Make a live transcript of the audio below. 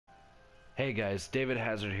Hey guys, David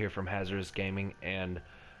Hazard here from Hazardous Gaming, and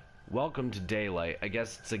welcome to Daylight. I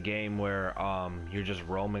guess it's a game where you're just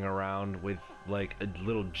roaming around with like a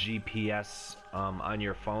little GPS on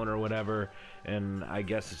your phone or whatever, and I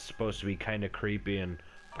guess it's supposed to be kind of creepy and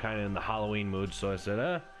kind of in the Halloween mood. So I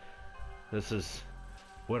said, this is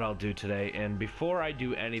what I'll do today. And before I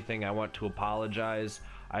do anything, I want to apologize.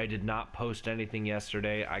 I did not post anything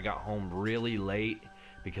yesterday. I got home really late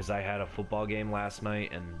because I had a football game last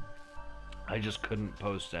night and I just couldn't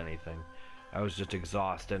post anything. I was just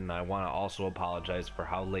exhausted, and I want to also apologize for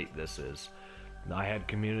how late this is. I had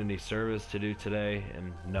community service to do today,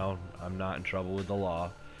 and no, I'm not in trouble with the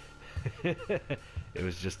law. It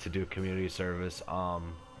was just to do community service.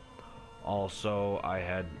 Also, I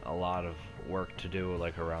had a lot of work to do,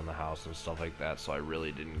 like around the house and stuff like that, so I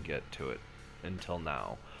really didn't get to it until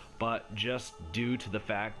now. But just due to the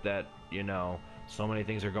fact that, you know, so many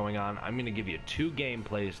things are going on, I'm going to give you 2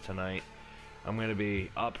 gameplays tonight. I'm going to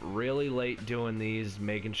be up really late doing these,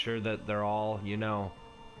 making sure that they're all, you know,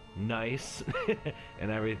 nice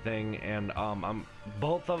and everything. And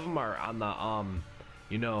both of them are on the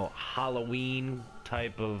you know, Halloween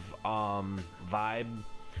type of vibe.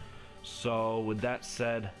 So with that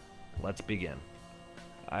said, let's begin.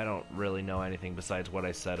 I don't really know anything besides what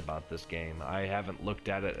I said about this game. I haven't looked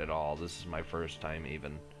at it at all. This is my first time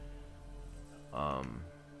even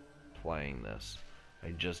playing this. I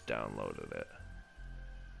just downloaded it,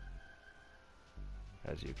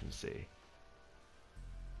 as you can see.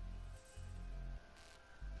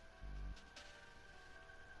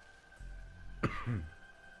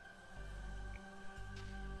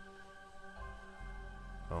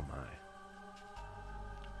 Oh my.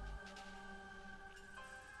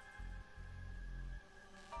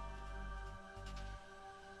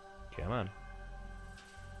 Come on.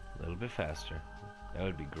 A little bit faster. That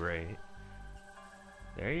would be great.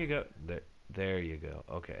 There you go. There you go.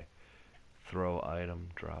 Okay. Throw item,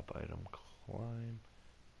 drop item, climb,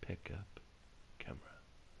 pick up, camera.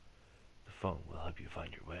 The phone will help you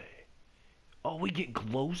find your way. Oh, we get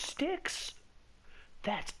glow sticks?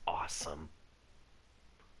 That's awesome.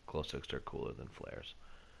 Glow sticks are cooler than flares.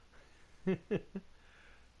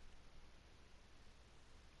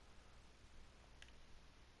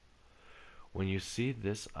 When you see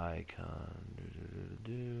this icon,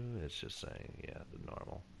 it's just saying, yeah, the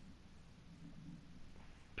normal.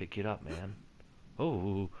 Pick it up, man.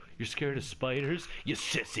 Oh, you're scared of spiders? You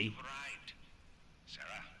sissy! Sarah,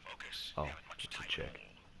 focus. Oh, They haven't much it's a time chick. at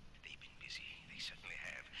all. They've been busy. They certainly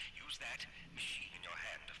have. Use that machine in your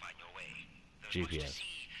hand to find your way. There's much to GPS.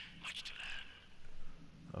 see, much to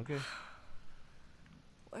learn. Okay.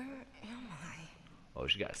 Where am I? Oh,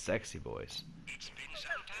 she got a sexy voice. It's been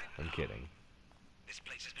some time I'm now. kidding. This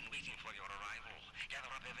place has been waiting for your arrival. Gather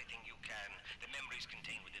up everything you can. The memories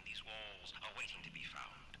contained within these walls are waiting to be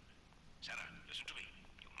found. Sarah, listen to me.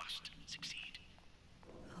 You must succeed.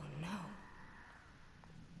 Oh no.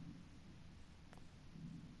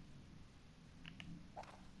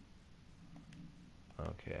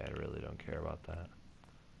 Okay, I really don't care about that.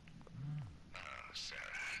 Oh, Sarah,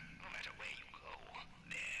 no matter where you go,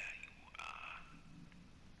 there you are.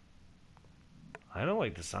 I don't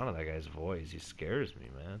like the sound of that guy's voice. He scares me,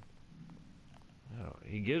 man.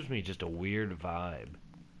 He gives me just a weird vibe.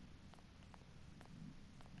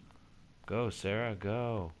 Go, Sarah,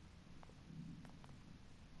 go.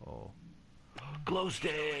 Oh. Glow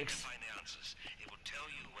sticks! Find the answers. It will tell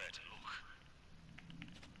you where to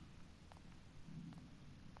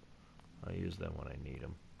look. I use them when I need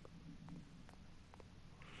them.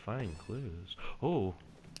 Find clues. Oh!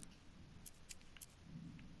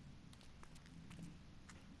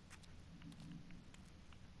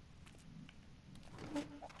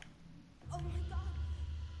 Oh my god.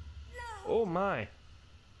 No. Oh my!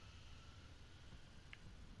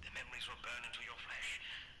 The memories will burn into your flesh.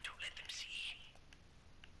 Don't let them see.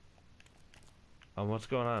 What's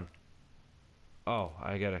going on? Oh,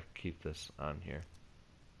 I gotta keep this on here.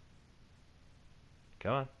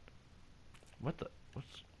 Come on. What the?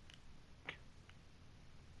 What's...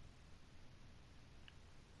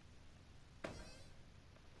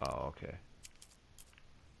 Oh, okay.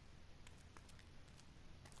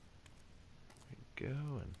 There we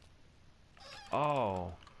go, and...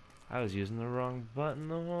 Oh! I was using the wrong button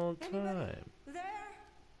the whole time. There?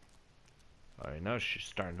 Alright, now she's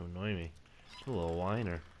starting to annoy me. She's a little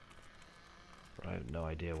whiner. But I have no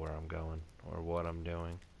idea where I'm going, or what I'm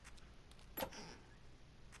doing.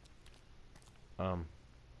 Are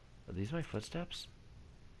these my footsteps?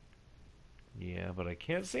 Yeah, but I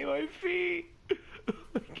can't see my feet!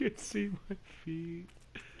 I can't see my feet.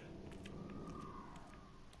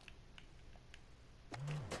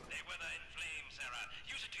 They were the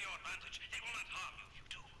advantage. They will not harm you if you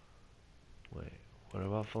do. Wait, what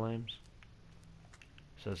about flames?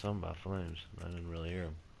 It said something about flames. I didn't really hear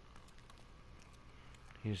him.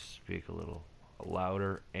 He needs to speak a little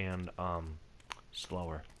louder and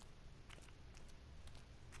slower.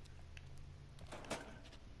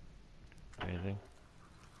 Anything?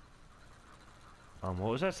 What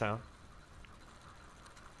was that sound?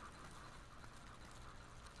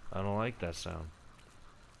 I don't like that sound.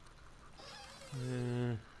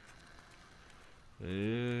 I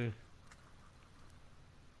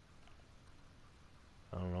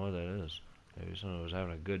don't know what that is. Maybe someone was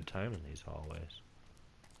having a good time in these hallways.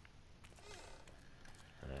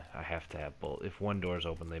 I have to have both. If one door's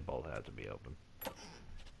open, they both have to be open. Is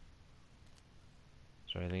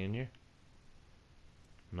there anything in here?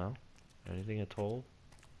 No? Anything at all?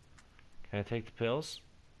 Can I take the pills?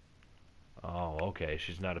 Oh, okay.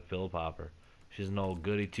 She's not a pill popper. She's an old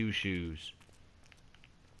goody two-shoes.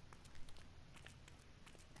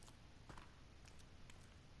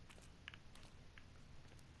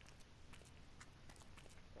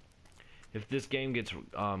 If this game gets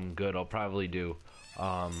good, I'll probably do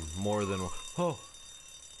more than... Oh!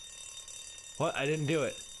 What? I didn't do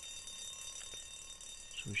it.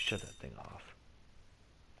 So we shut that thing off.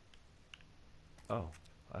 Oh.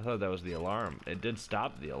 I thought that was the alarm. It did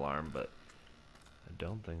stop the alarm, but I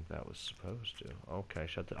don't think that was supposed to. Okay,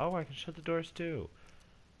 shut the... Oh, I can shut the doors too.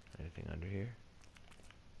 Anything under here?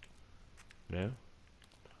 No?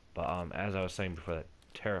 But as I was saying before that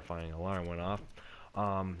terrifying alarm went off,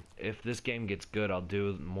 if this game gets good, I'll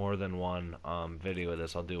do more than one video of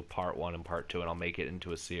this. I'll do part 1 and part 2, and I'll make it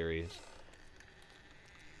into a series.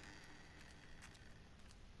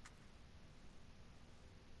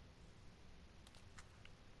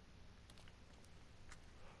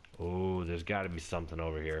 Oh, there's got to be something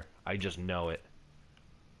over here. I just know it.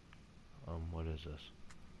 What is this?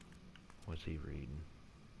 What's he reading?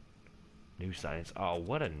 New science. Oh,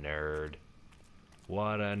 what a nerd.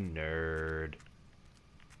 What a nerd.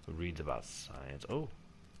 Who reads about science? Oh.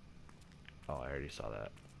 Oh, I already saw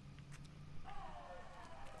that.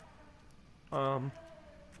 Oh,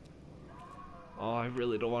 I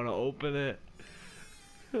really don't want to open it.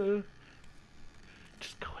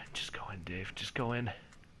 Just go in, Dave. Just go in.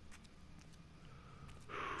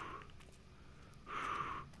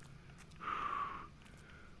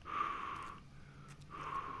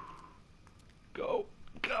 Go.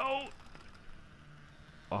 Go.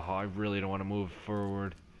 Oh, I really don't want to move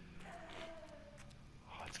forward.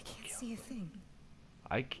 Oh, it's I can't see a thing.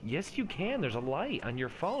 Yes, you can. There's a light on your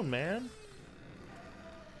phone, man.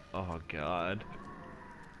 Oh, God.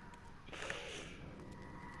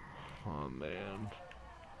 Oh, man.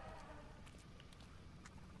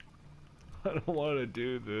 I don't want to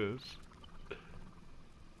do this.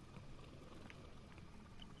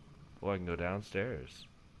 Oh, I can go downstairs.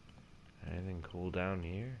 Anything cool down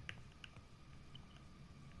here?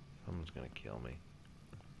 Someone's gonna kill me.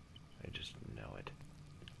 I just know it.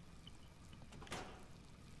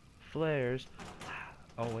 Flares.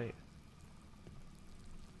 Oh, wait.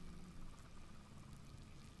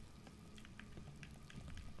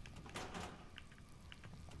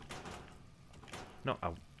 No,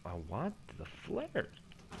 I want the flares.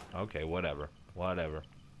 Okay, whatever. Whatever.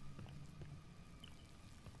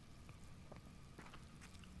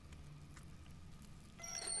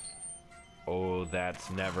 Oh, that's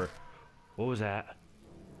never... What was that?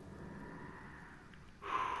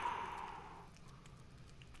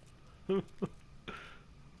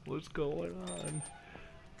 What's going on?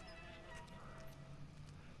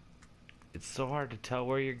 It's so hard to tell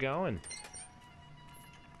where you're going.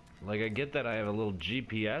 Like, I get that I have a little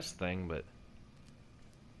GPS thing, but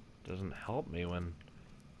it doesn't help me when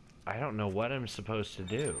I don't know what I'm supposed to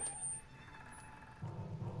do.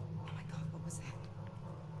 Oh my God, what was that?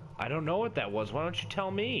 I don't know what that was. Why don't you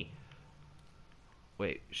tell me?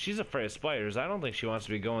 Wait, she's afraid of spiders. I don't think she wants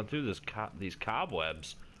to be going through this these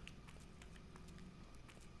cobwebs.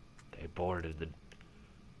 They boarded the...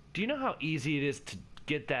 Do you know how easy it is to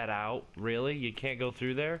get that out? Really? You can't go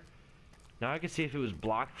through there? Now I can see if it was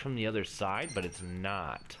blocked from the other side, but it's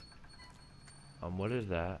not. What is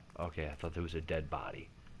that? Okay, I thought there was a dead body.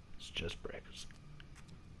 It's just bricks.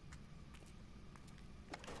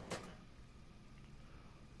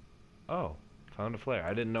 Oh, found a flare.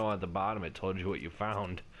 I didn't know at the bottom it told you what you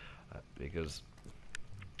found. Because,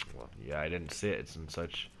 well, yeah, I didn't see it. It's in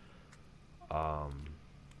such,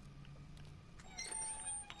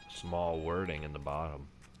 small wording in the bottom.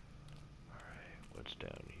 Alright, what's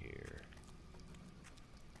down here?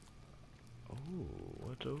 Oh,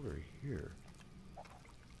 what's over here?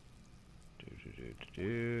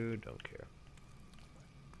 Don't care.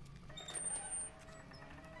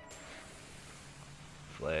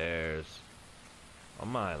 flares. Oh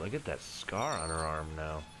my, look at that scar on her arm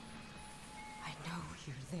now. I know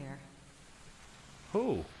you're there.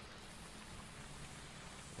 Who?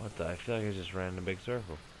 What the? I feel like I just ran in a big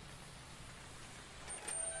circle.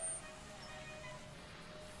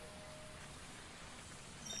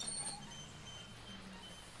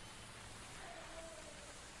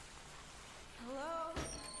 Hello?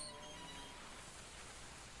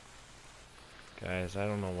 Guys, I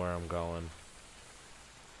don't know where I'm going.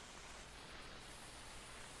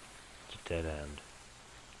 It's a dead end.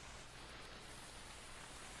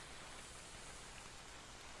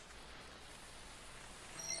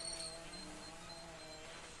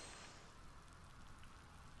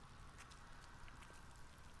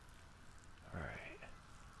 Alright.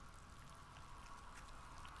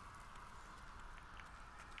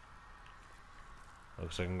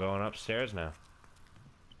 Looks like I'm going upstairs now.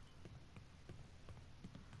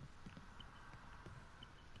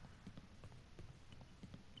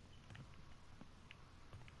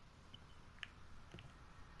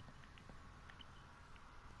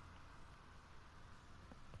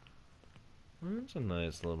 That's a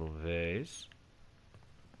nice little vase.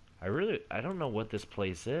 I don't know what this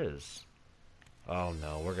place is. Oh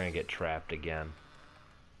no, we're gonna get trapped again.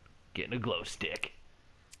 Getting a glow stick.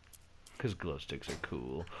 Because glow sticks are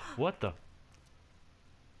cool. What the?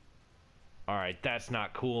 Alright, that's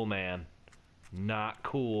not cool, man. Not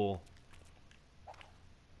cool.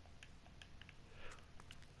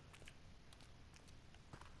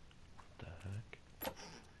 What the heck?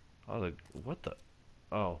 Oh, what the?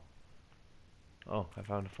 Oh. Oh, I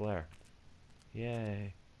found a flare.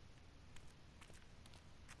 Yay.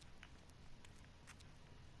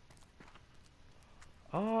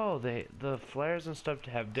 Oh, the flares and stuff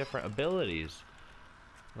have different abilities.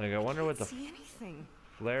 Like, I wonder what the See anything?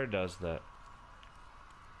 flare does that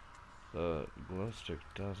the glow stick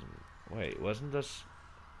doesn't. Wait, wasn't this?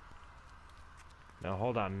 Now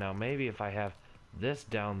hold on. Now maybe if I have this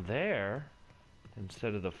down there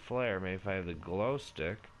instead of the flare, maybe if I have the glow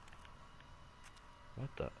stick. What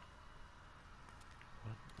the?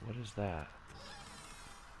 What is that?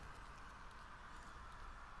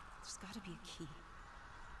 There's gotta be a key.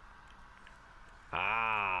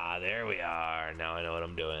 Ah, there we are. Now I know what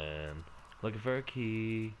I'm doing. Looking for a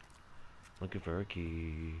key. Looking for a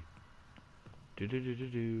key. Do do do do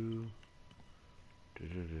do. Do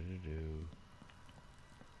do do do do.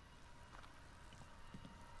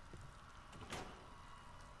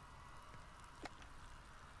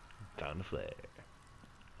 Found the flare.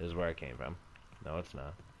 This is where I came from. No, it's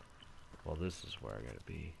not. Well, this is where I gotta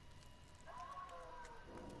be.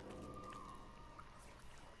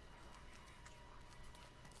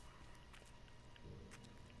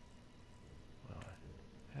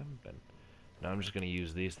 Haven't been. No, I'm just gonna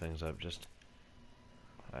use these things up. Just,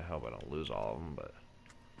 I hope I don't lose all of them, but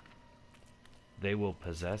they will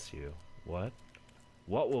possess you. What?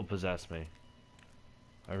 What will possess me?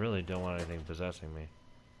 I really don't want anything possessing me.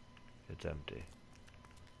 It's empty.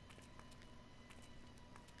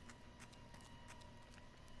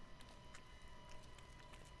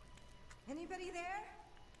 Anybody there?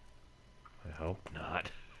 I hope not.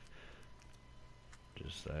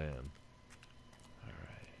 Just saying.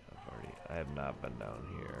 I have not been down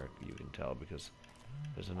here, you can tell, because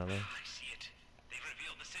there's another. I see it. They've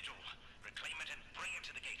revealed the sigil. Reclaim it and bring it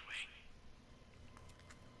to the gateway.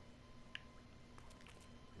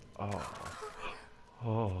 Oh.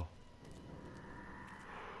 Oh.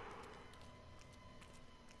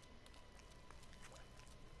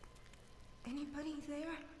 Anybody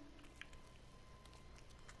there?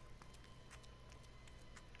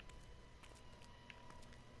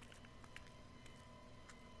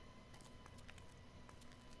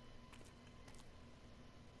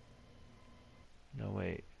 No,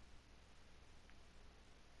 wait.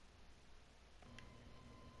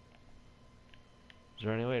 Is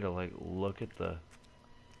there any way to, like, look at the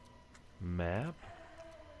map?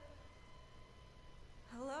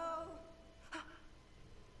 Hello?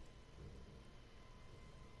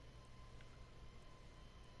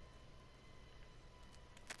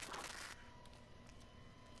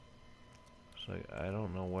 It's like, I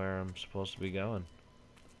don't know where I'm supposed to be going.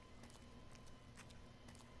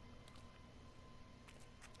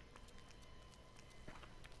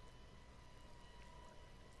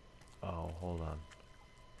 Oh, hold on.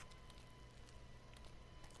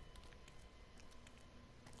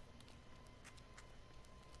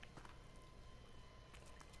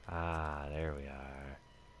 Ah, there we are.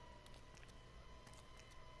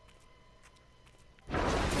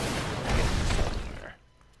 Somewhere.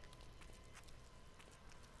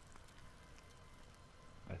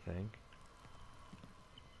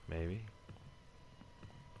 maybe.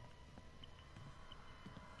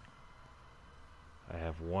 I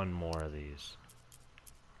have one more of these.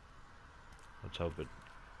 Let's hope it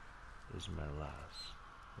is my last.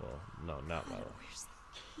 Well, no, not my last. Where's the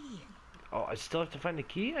key? Oh, I still have to find the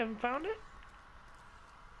key? I haven't found it?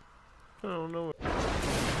 I don't know.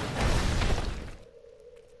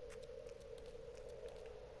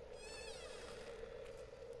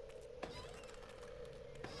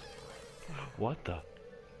 What the?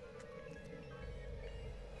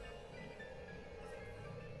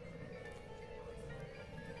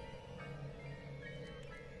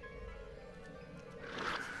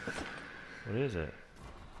 What is it?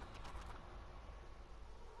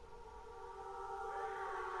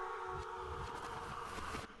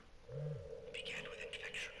 Began with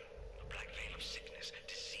infection, a black veil of sickness,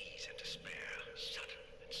 disease, and despair, sudden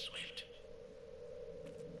and swift.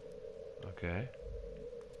 Okay.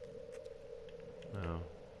 No.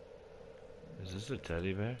 Is this a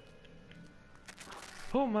teddy bear?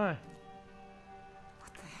 Oh my!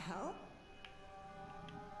 What the hell?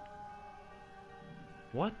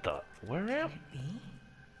 What the? Where am Could it be?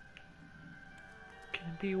 Can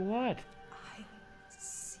it be what? I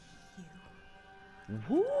see you.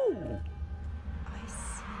 Woo! I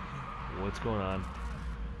see you. What's going on?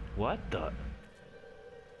 What the?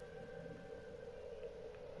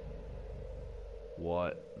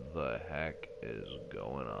 What the heck is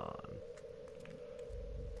going on?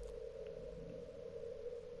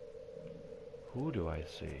 Who do I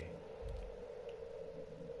see?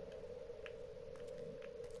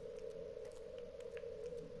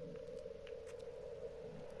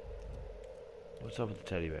 What's up with the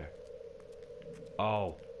teddy bear?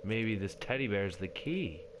 Oh, maybe this teddy bear is the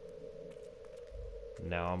key.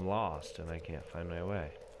 Now I'm lost and I can't find my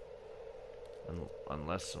way.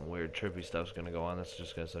 Unless some weird trippy stuff's gonna go on that's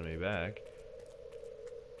just gonna send me back.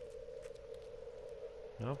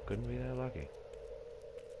 Nope, couldn't be that lucky.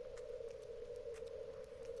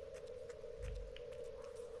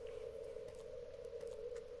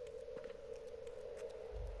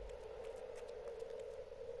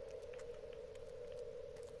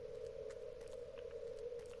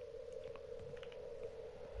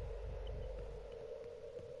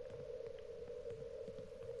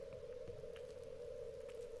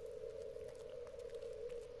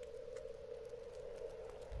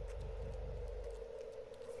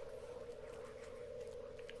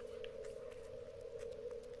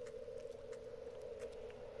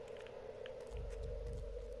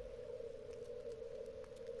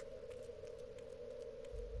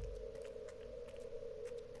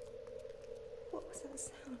 What was that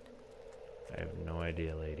sound? I have no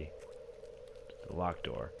idea, lady. It's the locked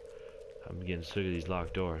door. I'm getting sick of these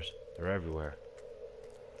locked doors. They're everywhere.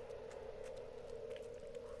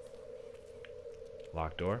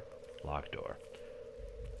 Locked door? Locked door.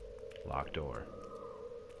 Locked door.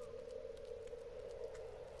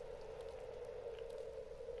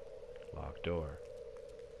 Locked door.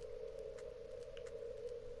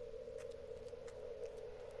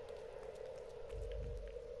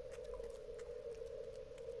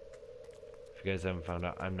 If you guys haven't found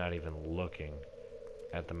out, I'm not even looking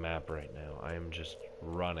at the map right now. I am just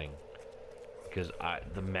running because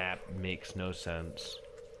the map makes no sense.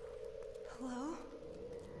 Hello?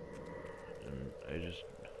 And I don't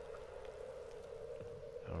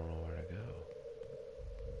know where to go.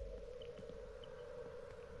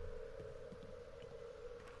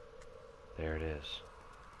 There it is.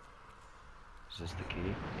 Is this the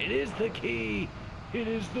key? It is the key! It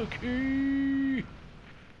is the key!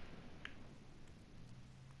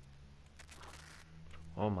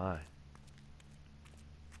 Oh my.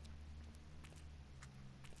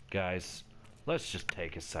 Guys, let's just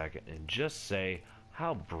take a second and just say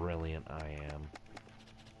how brilliant I am.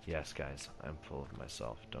 Yes, guys, I'm full of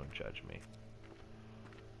myself. Don't judge me.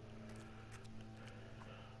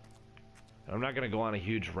 I'm not going to go on a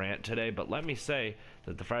huge rant today, but let me say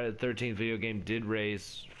that the Friday the 13th video game did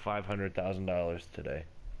raise $500,000 today.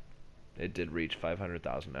 It did reach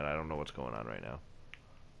 500,000, and I don't know what's going on right now.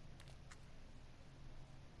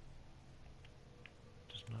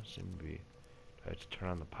 Does not seem to be. Do I have to turn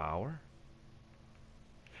on the power?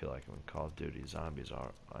 I feel like I'm in Call of Duty. Zombies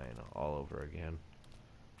are all over again.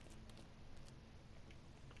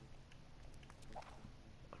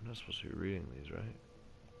 I'm not supposed to be reading these, right?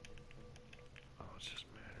 Oh, it's just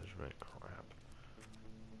management crap.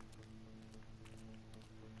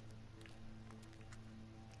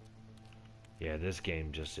 Yeah, this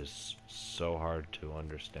game just is so hard to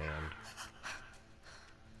understand.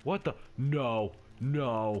 What the? No,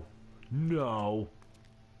 no, no.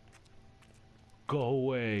 Go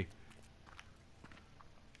away.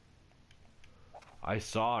 I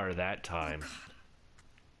saw her that time.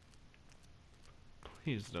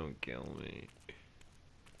 Please don't kill me.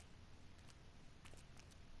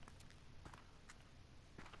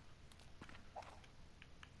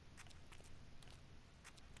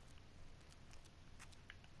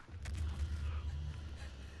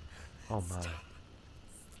 Oh my.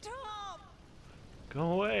 Stop!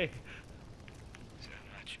 Go away. So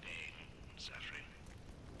much pain and suffering.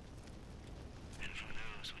 And from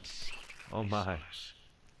those which seek the Oh my. resource.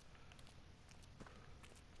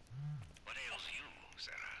 What ails you,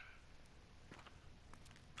 Sarah?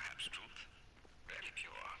 Perhaps truth? Rarely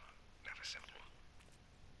pure, never simple.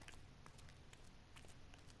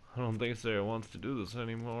 I don't think Sarah wants to do this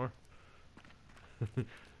anymore.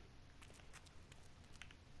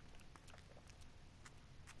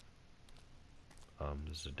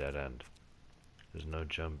 This is a dead end. There's no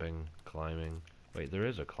jumping, climbing. Wait, there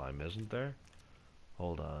is a climb, isn't there?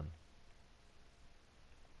 Hold on.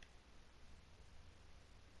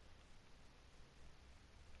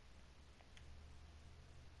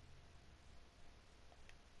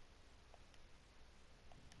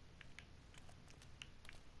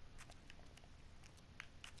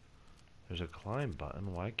 There's a climb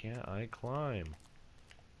button. Why can't I climb?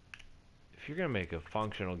 If you're gonna make a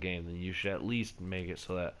functional game, then you should at least make it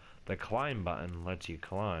so that the climb button lets you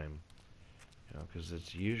climb. You know, because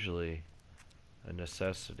it's usually a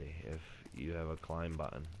necessity. If you have a climb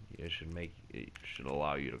button, it should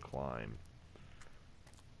allow you to climb.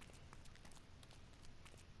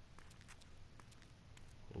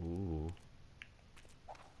 Ooh.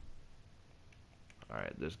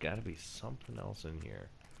 Alright, there's gotta be something else in here.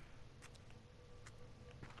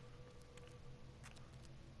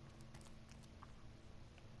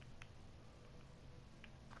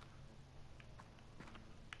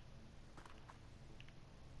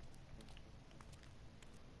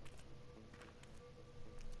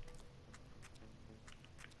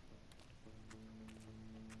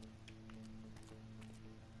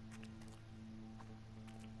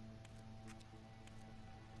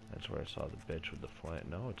 That's where I saw the bitch with the flame.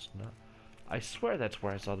 No, it's not. I swear that's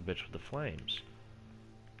where I saw the bitch with the flames.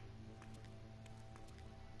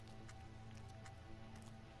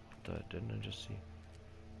 What the? Didn't I just see?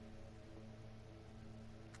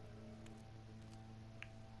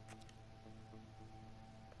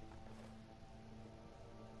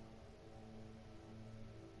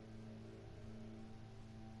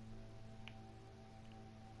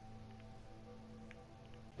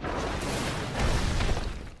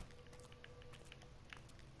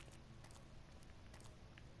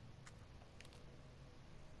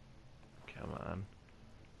 Come on.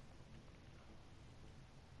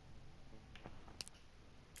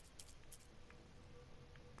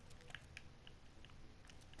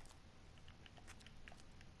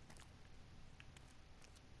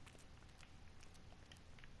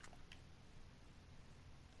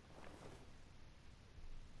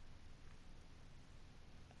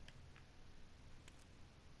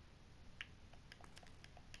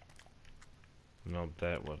 Nope,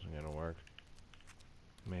 that wasn't gonna work.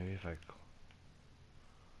 Maybe if I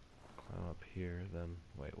climb up here, then...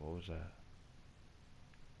 Wait, what was that?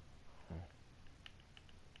 Oh.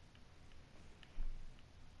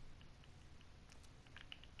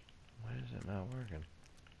 Why is it not working?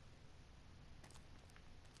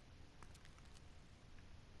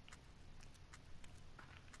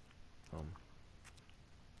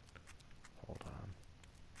 Hold on.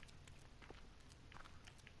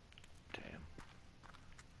 Damn.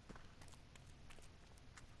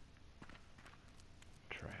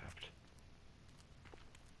 Trapped.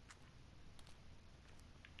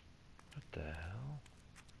 What the hell?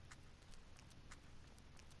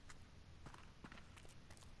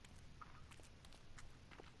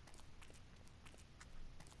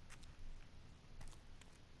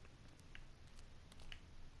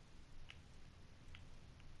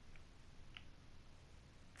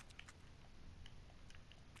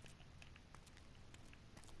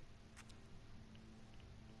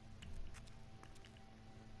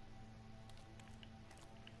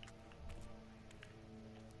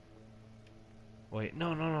 Wait,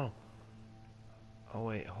 no, no, no. Oh,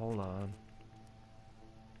 wait, hold on.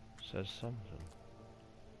 Says something.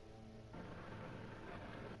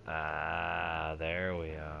 Ah, there we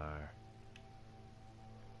are.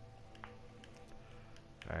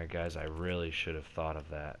 Alright, guys, I really should have thought of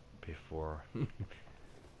that before. And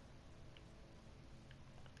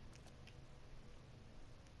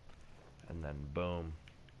then, boom.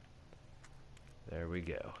 There we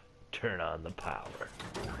go. Turn on the power.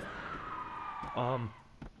 I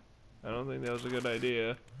don't think that was a good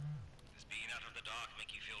idea. Does being out of the dark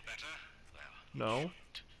make you feel better? Well, No.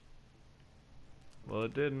 Well,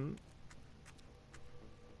 it didn't.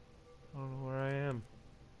 I don't know where I am.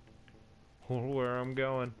 Or where I'm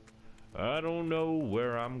going. I don't know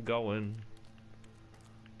where I'm going.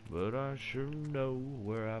 But I sure know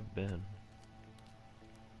where I've been.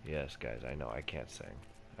 Yes, guys, I know I can't sing.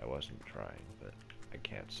 I wasn't trying, but I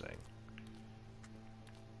can't sing.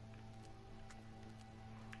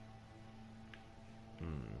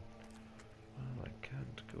 Well, I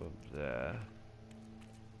can't go up there.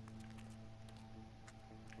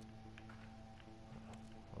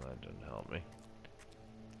 Well, that didn't help me.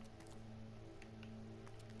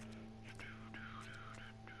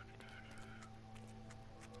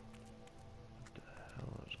 What the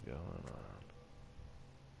hell is going on?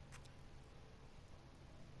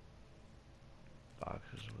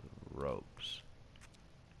 Boxes with ropes.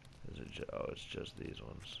 Is it oh, it's just these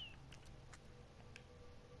ones.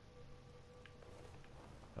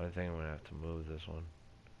 I think I'm gonna have to move this one.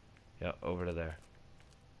 Yep, over to there.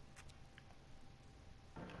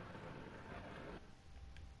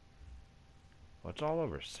 What's all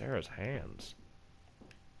over Sarah's hands?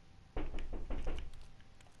 I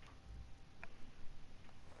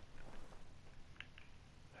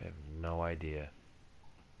have no idea.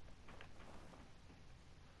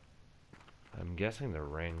 I'm guessing they're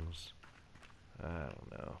rings. I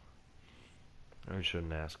don't know. I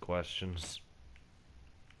shouldn't ask questions.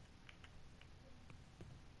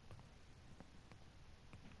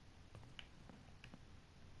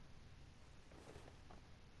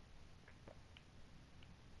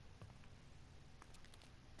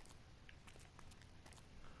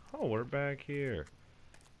 Oh, we're back here.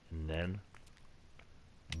 And then,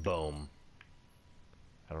 boom.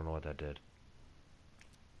 I don't know what that did.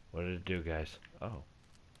 What did it do, guys? Oh.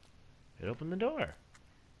 It opened the door.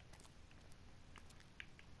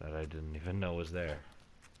 That I didn't even know was there.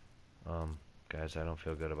 Guys, I don't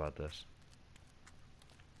feel good about this.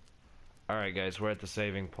 Alright, guys, we're at the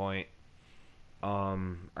saving point. I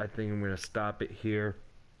think I'm gonna stop it here.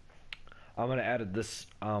 I'm gonna edit this.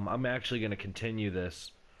 I'm actually gonna continue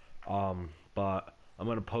this. But I'm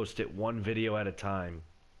gonna post it one video at a time.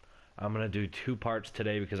 I'm gonna do 2 parts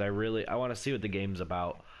today because I want to see what the game's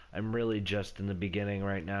about. I'm really just in the beginning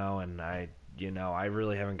right now, and I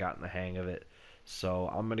really haven't gotten the hang of it. So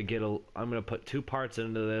I'm gonna put 2 parts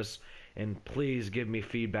into this, and please give me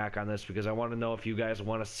feedback on this because I want to know if you guys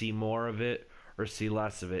want to see more of it or see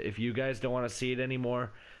less of it. If you guys don't want to see it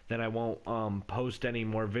anymore, then I won't post any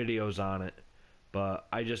more videos on it. But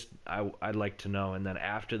I'd like to know. And then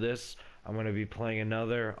after this, I'm gonna be playing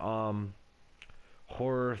another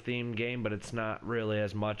horror themed game, but it's not really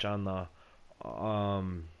as much on the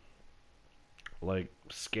like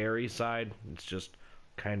scary side. It's just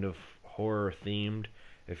kind of horror themed,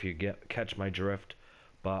 if you catch my drift.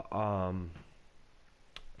 But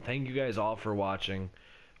thank you guys all for watching.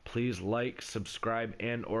 Please like, subscribe,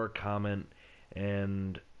 and or comment,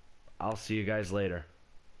 and I'll see you guys later.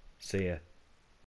 See ya.